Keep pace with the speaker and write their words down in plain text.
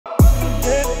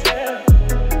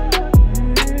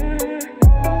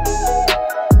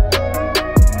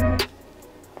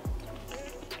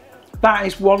That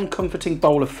is one comforting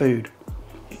bowl of food.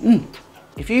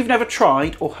 If you've never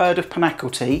tried or heard of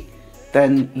Panackelty,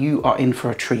 then you are in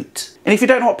for a treat. And if you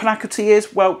don't know what Panackelty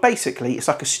is, well, basically it's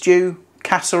like a stew,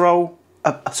 casserole,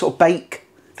 a sort of bake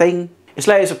thing. It's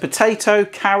layers of potato,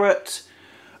 carrot,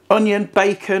 onion,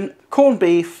 bacon, corned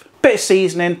beef, bit of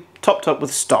seasoning, topped up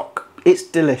with stock. It's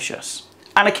delicious.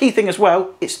 And a key thing as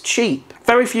well, it's cheap.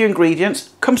 Very few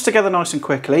ingredients, comes together nice and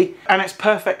quickly, and it's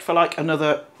perfect for like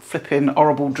another flipping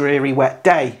horrible, dreary, wet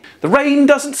day. The rain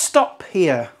doesn't stop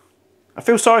here. I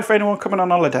feel sorry for anyone coming on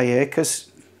holiday here, because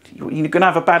you're going to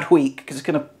have a bad week, because it's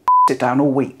going to it down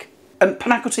all week. And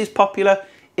Panackelty is popular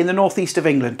in the northeast of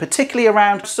England, particularly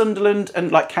around Sunderland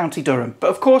and like County Durham. But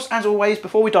of course, as always,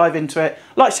 before we dive into it,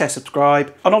 like, share,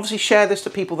 subscribe, and obviously share this to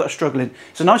people that are struggling.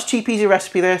 It's a nice, cheap, easy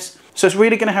recipe, this. So it's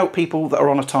really going to help people that are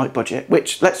on a tight budget,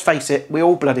 which, let's face it, we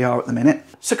all bloody are at the minute.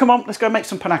 So come on, let's go make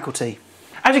some Panackelty.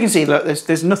 As you can see, look,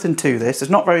 there's nothing to this.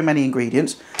 There's not very many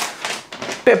ingredients.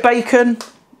 Bit of bacon.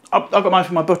 I've got mine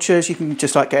from my butcher's. You can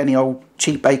just like get any old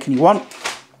cheap bacon you want.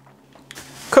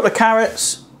 Couple of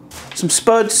carrots, some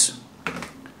spuds,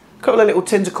 couple of little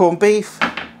tins of corned beef,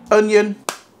 onion,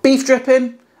 beef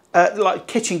dripping, like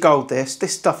kitchen gold this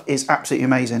stuff is absolutely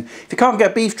amazing. If you can't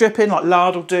get beef dripping, like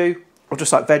lard will do, or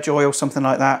just like veg oil, something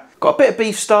like that. Got a bit of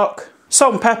beef stock,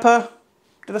 salt and pepper.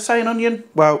 Did I say an onion?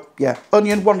 Well, yeah,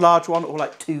 onion, one large one, or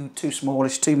like two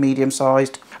smallish, two medium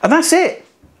sized. And that's it.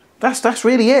 That's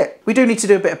really it. We do need to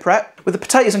do a bit of prep. With the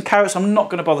potatoes and carrots, I'm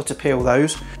not gonna bother to peel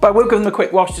those, but I will give them a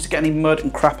quick wash just to get any mud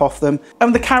and crap off them.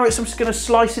 And the carrots, I'm just gonna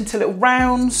slice into little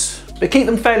rounds, but keep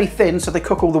them fairly thin so they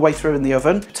cook all the way through in the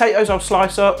oven. Potatoes, I'll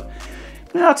slice up.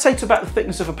 I'd say to about the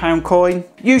thickness of a pound coin.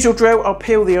 Usual drill, I'll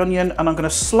peel the onion and I'm gonna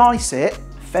slice it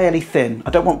fairly thin. I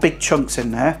don't want big chunks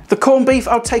in there. The corned beef,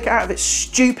 I'll take it out of its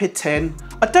stupid tin.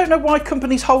 I don't know why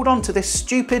companies hold on to this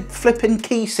stupid flipping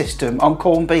key system on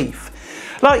corned beef.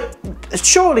 Like,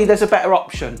 surely there's a better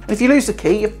option. And if you lose the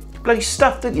key, you're bloody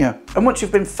stuffed, aren't you? And once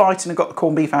you've been fighting and got the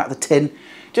corned beef out of the tin,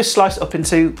 just slice it up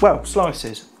into, well,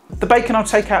 slices. The bacon I'll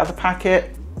take out of the packet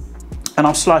and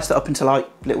I'll slice it up into like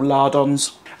little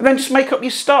lardons. And then just make up your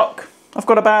stock. I've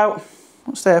got about,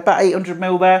 what's there, about 800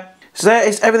 ml there. So there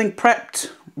is everything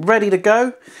prepped, ready to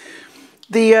go.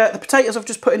 The potatoes I've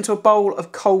just put into a bowl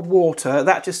of cold water.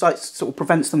 That just like sort of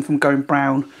prevents them from going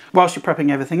brown whilst you're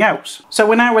prepping everything else. So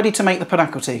we're now ready to make the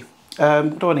Panackelty.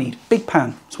 What do I need? Big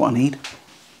pan, that's what I need.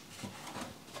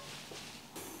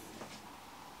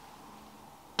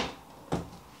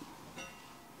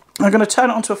 I'm going to turn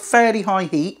it onto a fairly high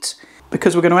heat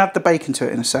because we're going to add the bacon to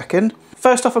it in a second.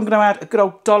 First off, I'm going to add a good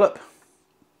old dollop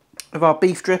of our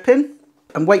beef dripping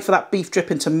and wait for that beef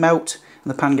dripping to melt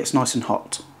and the pan gets nice and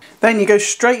hot. Then you go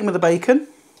straight in with the bacon.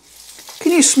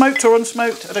 Can you smoked or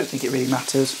unsmoked? I don't think it really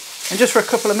matters. And just for a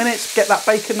couple of minutes, get that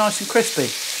bacon nice and crispy.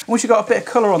 And once you've got a bit of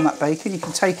colour on that bacon, you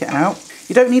can take it out.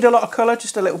 You don't need a lot of colour,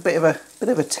 just a little bit of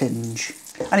a tinge.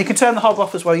 And you can turn the hob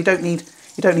off as well. You don't need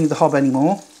the hob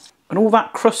anymore. And all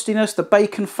that crustiness, the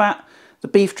bacon fat, the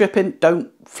beef dripping, don't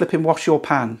flipping wash your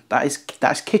pan. That is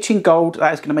kitchen gold.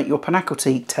 That is going to make your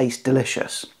Panackelty taste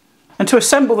delicious. And to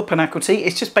assemble the Panackelty,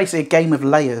 it's just basically a game of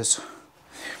layers.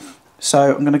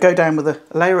 So I'm going to go down with a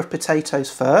layer of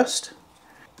potatoes first.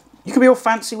 You can be all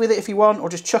fancy with it if you want, or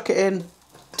just chuck it in.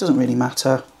 It doesn't really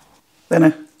matter.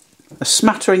 Then a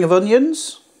smattering of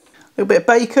onions, a little bit of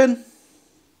bacon,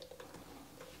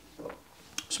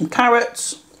 some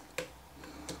carrots,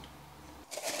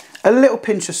 a little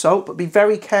pinch of salt, but be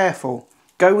very careful.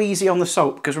 Go easy on the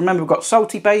salt, because remember we've got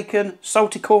salty bacon,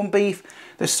 salty corned beef,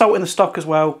 there's salt in the stock as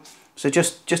well, so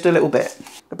just a little bit.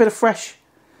 A bit of fresh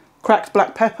cracked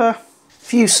black pepper, a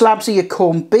few slabs of your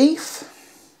corned beef,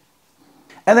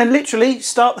 and then literally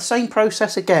start the same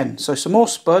process again. So some more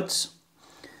spuds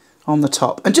on the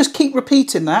top, and just keep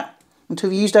repeating that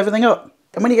until you've used everything up.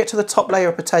 And when you get to the top layer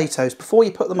of potatoes, before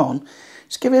you put them on,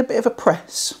 just give it a bit of a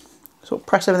press, sort of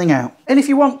press everything out. And if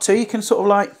you want to, you can sort of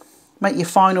like make your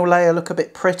final layer look a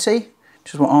bit pretty,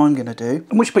 which is what I'm going to do.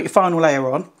 And once you put your final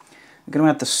layer on, I'm going to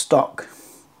add the stock,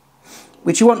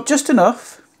 which you want just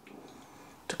enough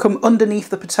to come underneath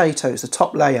the potatoes, the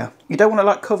top layer. You don't want it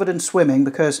like covered and swimming,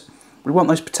 because we want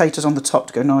those potatoes on the top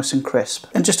to go nice and crisp.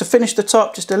 And just to finish the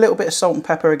top, just a little bit of salt and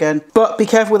pepper again. But be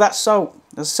careful with that salt.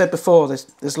 As I said before,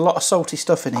 there's a lot of salty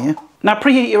stuff in here. Now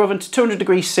preheat your oven to 200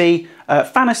 degrees C,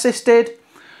 fan assisted,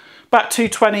 about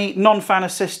 220 non-fan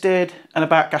assisted, and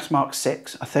about gas mark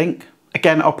 6, I think.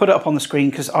 Again, I'll put it up on the screen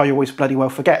because I always bloody well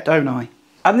forget, don't I?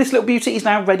 And this little beauty is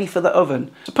now ready for the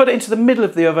oven. So put it into the middle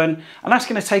of the oven, and that's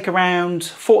going to take around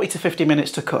 40 to 50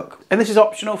 minutes to cook. And this is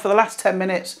optional. For the last 10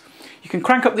 minutes, you can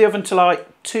crank up the oven to like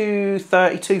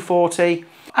 230, 240,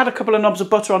 add a couple of knobs of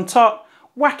butter on top,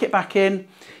 whack it back in,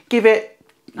 give it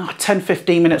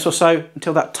 10-15 minutes or so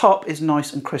until that top is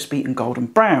nice and crispy and golden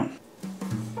brown.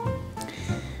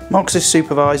 Mox is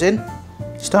supervising.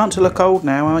 You're starting to look old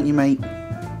now, aren't you, mate?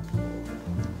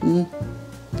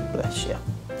 Bless you.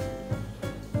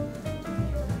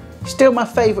 Still my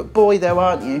favourite boy though,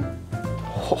 aren't you?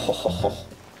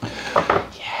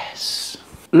 Yes.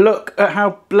 Look at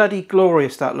how bloody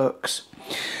glorious that looks.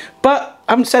 But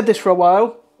I haven't said this for a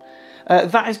while.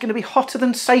 That is going to be hotter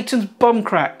than Satan's bum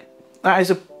crack. That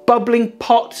is a bubbling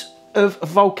pot of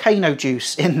volcano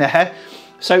juice in there.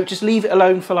 So just leave it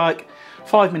alone for like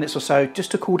 5 minutes or so,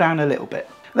 just to cool down a little bit.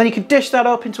 Then you can dish that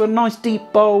up into a nice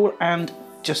deep bowl and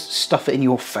just stuff it in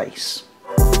your face.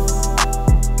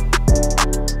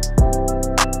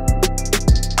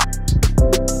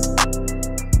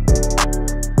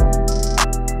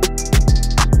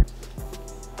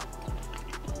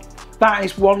 That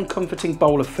is one comforting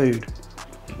bowl of food.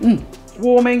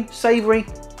 Warming, savoury,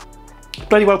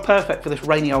 bloody well perfect for this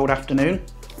rainy old afternoon.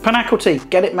 Panackelty,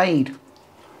 get it made.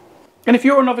 And if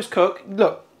you're a novice cook,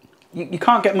 look, you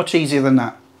can't get much easier than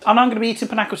that. And I'm going to be eating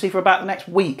panackelty for about the next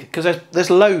week because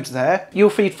there's loads there. You'll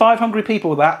feed 5 hungry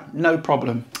people with that, no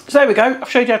problem. So there we go, I've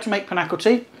showed you how to make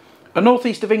panackelty, a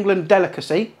northeast of England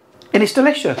delicacy, and it's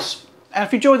delicious. And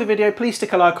if you enjoyed the video, please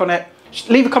stick a like on it. Just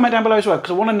leave a comment down below as well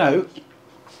because I want to know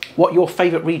what your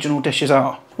favourite regional dishes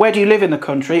are. Where do you live in the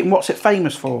country and what's it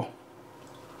famous for?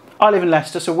 I live in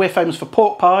Leicester, so we're famous for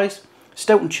pork pies,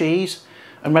 Stilton cheese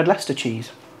and red Leicester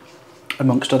cheese,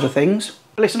 amongst other things.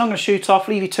 But listen, I'm going to shoot off,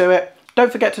 leave you to it.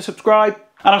 Don't forget to subscribe,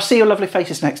 and I'll see your lovely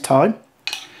faces next time.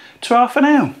 Ta-ra for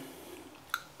now.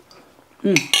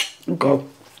 Oh God.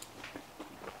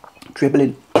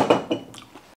 Dribbling.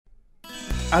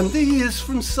 Andy is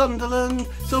from Sunderland,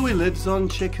 so he lives on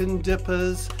chicken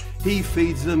dippers. He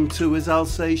feeds them to his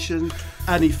Alsatian,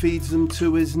 and he feeds them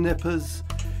to his nippers.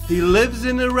 He lives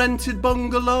in a rented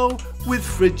bungalow with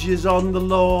fridges on the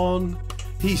lawn.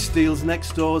 He steals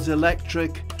next door's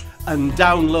electric and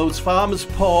downloads farmers'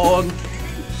 porn.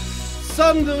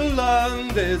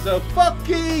 Sunderland is a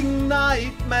fucking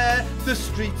nightmare. The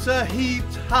streets are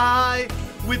heaped high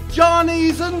with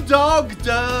Johnnies and dog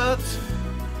dirt.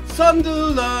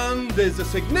 Sunderland is a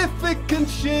significant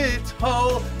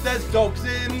shithole. There's dogs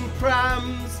in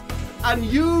prams and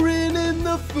urine in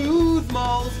the food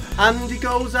malls. And he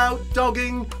goes out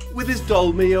dogging with his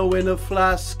Dolmio in a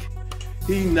flask.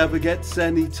 He never gets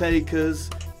any takers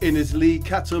in his Lee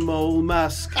Catamole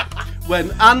mask.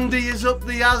 When Andy is up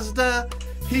the Asda,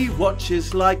 he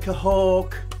watches like a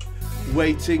hawk,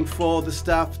 waiting for the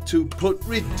staff to put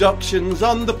reductions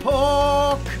on the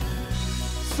pork.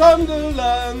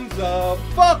 Sunderland's a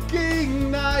fucking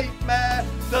nightmare.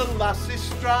 The lasses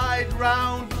stride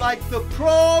round like the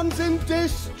prawns in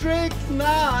District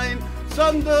 9.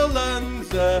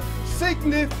 Sunderland's a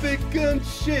significant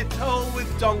shithole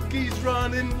with donkeys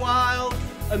running wild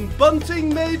and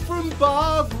bunting made from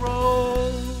bog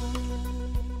roll.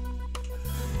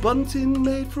 Bunting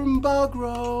made from bog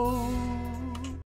roll.